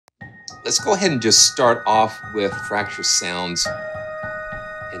let's go ahead and just start off with fracture sounds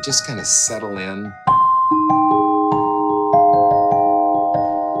and just kind of settle in.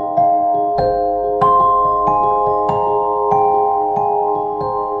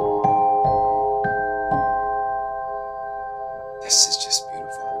 This is just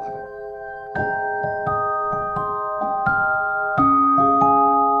beautiful. I love it.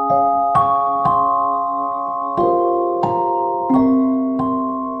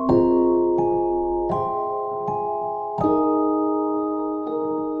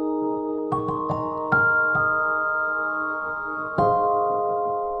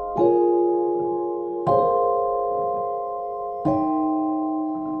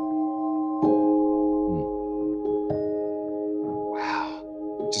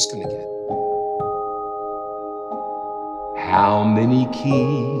 Just gonna get. How many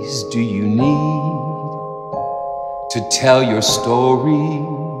keys do you need to tell your story?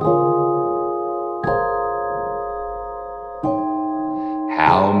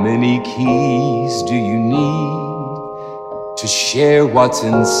 How many keys do you need to share what's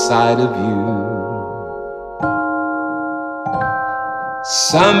inside of you?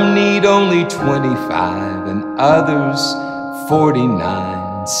 Some need only 25 and others 49.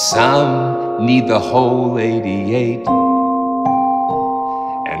 Some need the whole 88,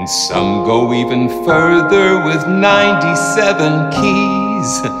 and some go even further with 97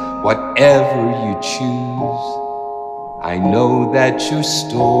 keys. Whatever you choose, I know that your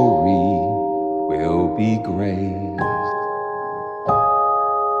story will be great.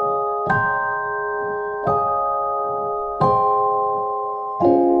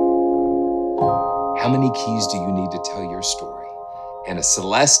 How many keys do you need to tell your story? And a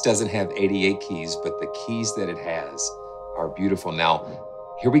Celeste doesn't have 88 keys, but the keys that it has are beautiful. Now,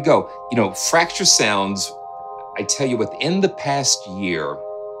 here we go. You know, fracture sounds, I tell you, within the past year,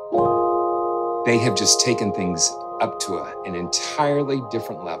 they have just taken things up to an entirely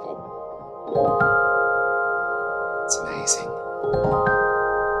different level. It's amazing.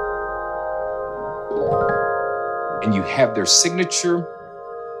 And you have their signature,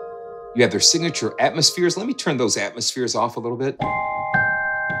 atmospheres. Let me turn those atmospheres off a little bit.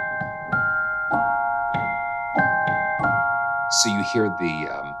 So you hear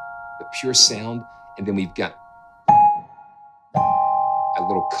the pure sound, and then we've got a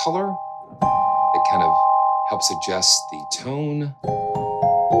little color that kind of helps adjust the tone.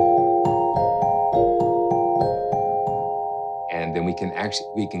 And then we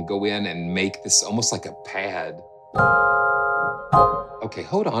can go in and make this almost like a pad. Okay,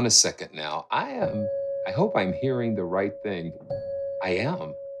 hold on a second now. I hope I'm hearing the right thing. I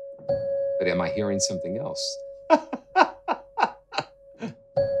am, but am I hearing something else?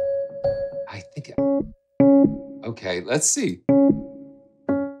 Okay, let's see.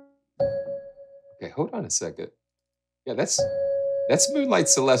 Okay, hold on a second. Yeah, that's Moonlight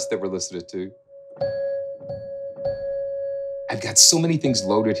Celeste that we're listening to. I've got so many things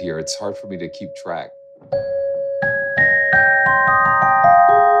loaded here, it's hard for me to keep track.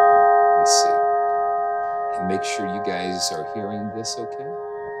 Let me see. And make sure you guys are hearing this okay.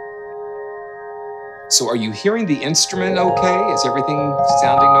 So are you hearing the instrument okay? Is everything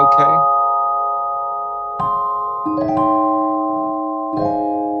sounding okay?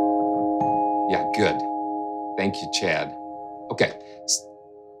 Yeah, good. Thank you, Chad. Okay.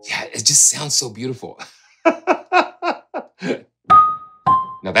 Yeah, it just sounds so beautiful.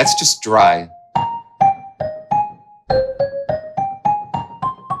 Now that's just dry.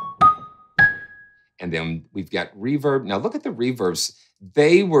 And then we've got reverb. Now look at the reverbs.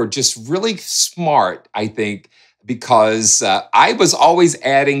 They were just really smart, I think, because I was always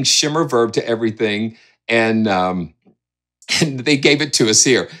adding shimmer verb to everything, and they gave it to us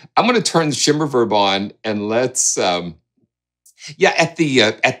here. I'm going to turn the shimmer verb on, and let's, yeah, at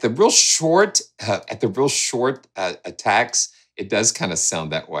the real short attacks, it does kind of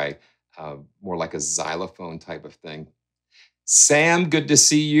sound that way, more like a xylophone type of thing. Sam, good to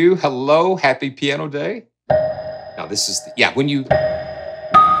see you. Hello, happy piano day. Now this is yeah, when you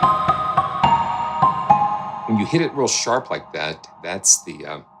hit it real sharp like that, that's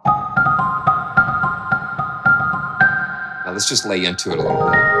the. Now let's just lay into it a little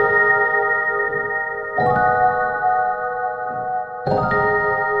bit.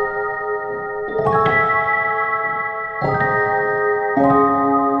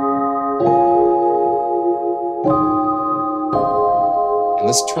 And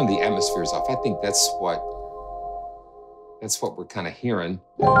let's turn the atmospheres off. I think that's what we're kind of hearing.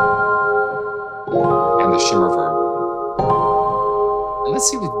 And the shimmer verb. And let's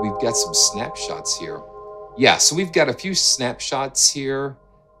see if we've got some snapshots here. Yeah, so we've got a few snapshots here.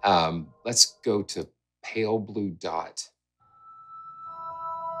 Let's go to pale blue dot.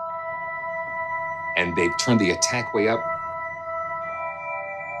 And they've turned the attack way up.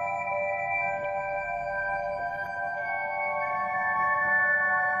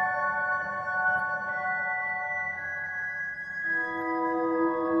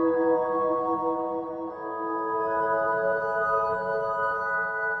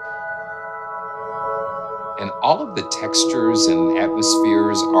 And all of the textures and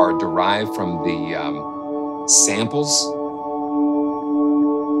atmospheres are derived from the samples.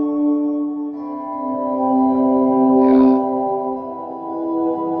 Yeah,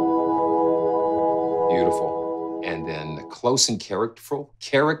 beautiful. And then close and characterful.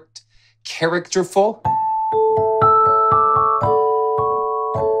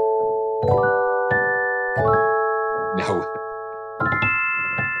 No.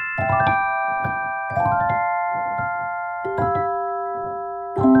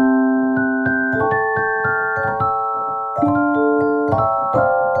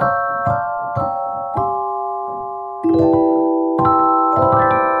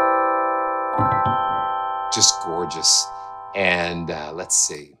 Just gorgeous. And let's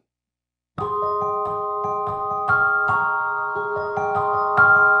see.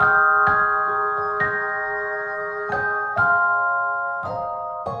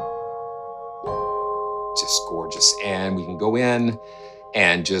 Just gorgeous. And we can go in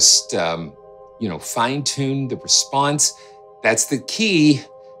and just, fine tune the response. That's the key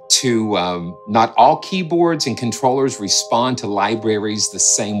to not all keyboards and controllers respond to libraries the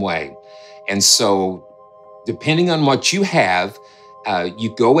same way. And so depending on what you have,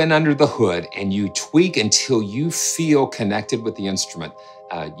 you go in under the hood and you tweak until you feel connected with the instrument.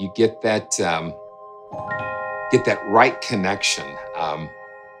 You get that right connection.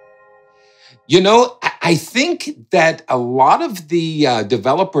 I think that a lot of the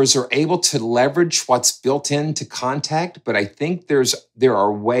developers are able to leverage what's built into Kontakt, but I think there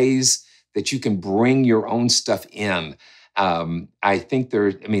are ways that you can bring your own stuff in. I think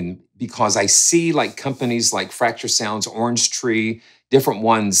because I see like companies like Fracture Sounds, Orange Tree, different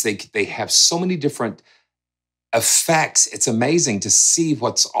ones, they have so many different effects. It's amazing to see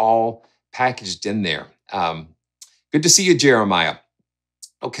what's all packaged in there. Good to see you, Jeremiah.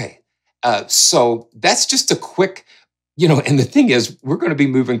 Okay. So that's just a quick, and the thing is, we're going to be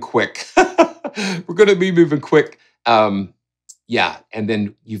moving quick. We're going to be moving quick. Yeah. And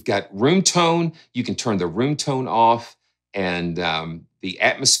then you've got room tone. You can turn the room tone off and the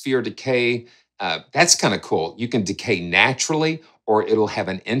atmosphere decay. That's kind of cool. You can decay naturally or it'll have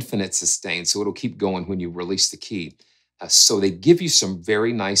an infinite sustain. So it'll keep going when you release the key. So they give you some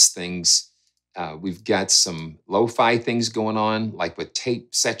very nice things. We've got some lo-fi things going on, like with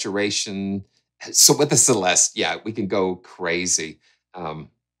tape saturation. So with the Celeste, yeah, we can go crazy.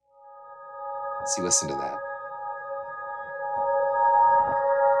 See, listen to that.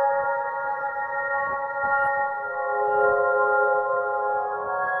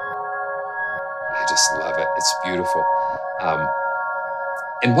 I just love it. It's beautiful.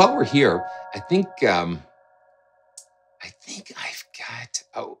 And while we're here, I think I've got.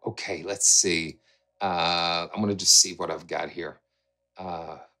 Oh, okay. Let's see. I'm gonna just see what I've got here.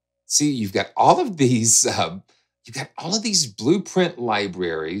 See, you've got all of these. You've got all of these blueprint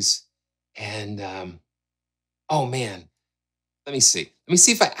libraries, and oh man, let me see. Let me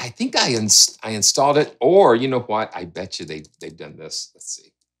see if I think I installed it, or you know what? I bet you they've done this. Let's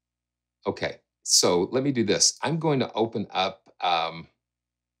see. Okay, so let me do this. I'm going to open up.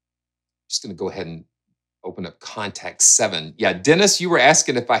 Just going to go ahead and open up Kontakt 7. Yeah, Dennis, you were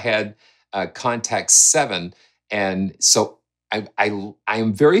asking if I had Kontakt 7, and so I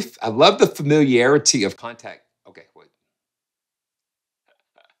love the familiarity of Kontakt. Okay, wait.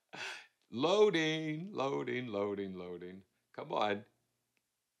 Loading. Come on,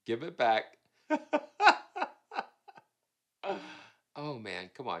 give it back. Oh man,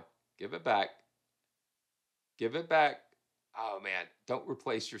 come on, give it back. Give it back. Oh man, don't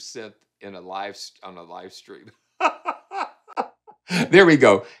replace your synth in on a live stream. There we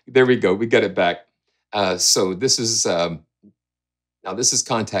go. There we go. We got it back. So this is now this is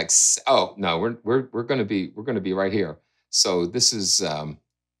Kontakt. Oh no, we're gonna be right here. So this is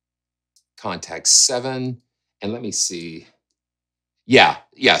Kontakt 7, and let me see. Yeah.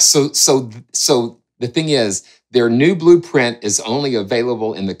 So the thing is, their new blueprint is only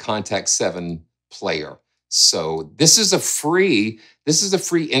available in the Kontakt 7 player. So this is a free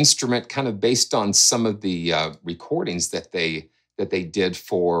instrument, kind of based on some of the recordings that they did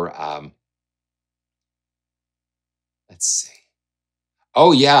for. Let's see.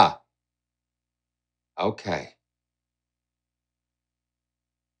 Oh yeah. Okay.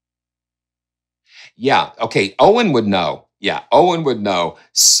 Yeah. Okay. Owen would know. Yeah. Owen would know.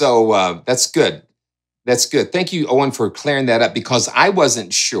 So that's good. That's good. Thank you, Owen, for clearing that up because I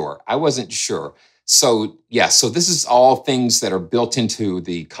wasn't sure. I wasn't sure. So yeah. So this is all things that are built into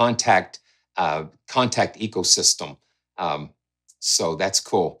the contact ecosystem. Um, so that's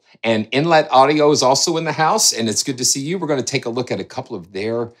cool. And Inlet Audio is also in the house, and it's good to see you. We're going to take a look at a couple of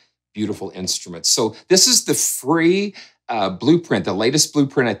their beautiful instruments. So this is the free blueprint, the latest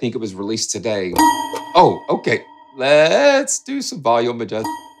blueprint. I think it was released today. Oh, okay. Let's do some volume adjust.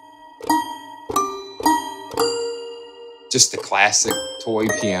 Just a classic toy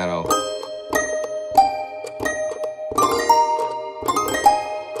piano.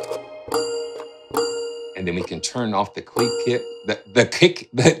 And then we can turn off the click kit,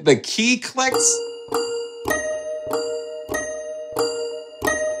 the key clicks.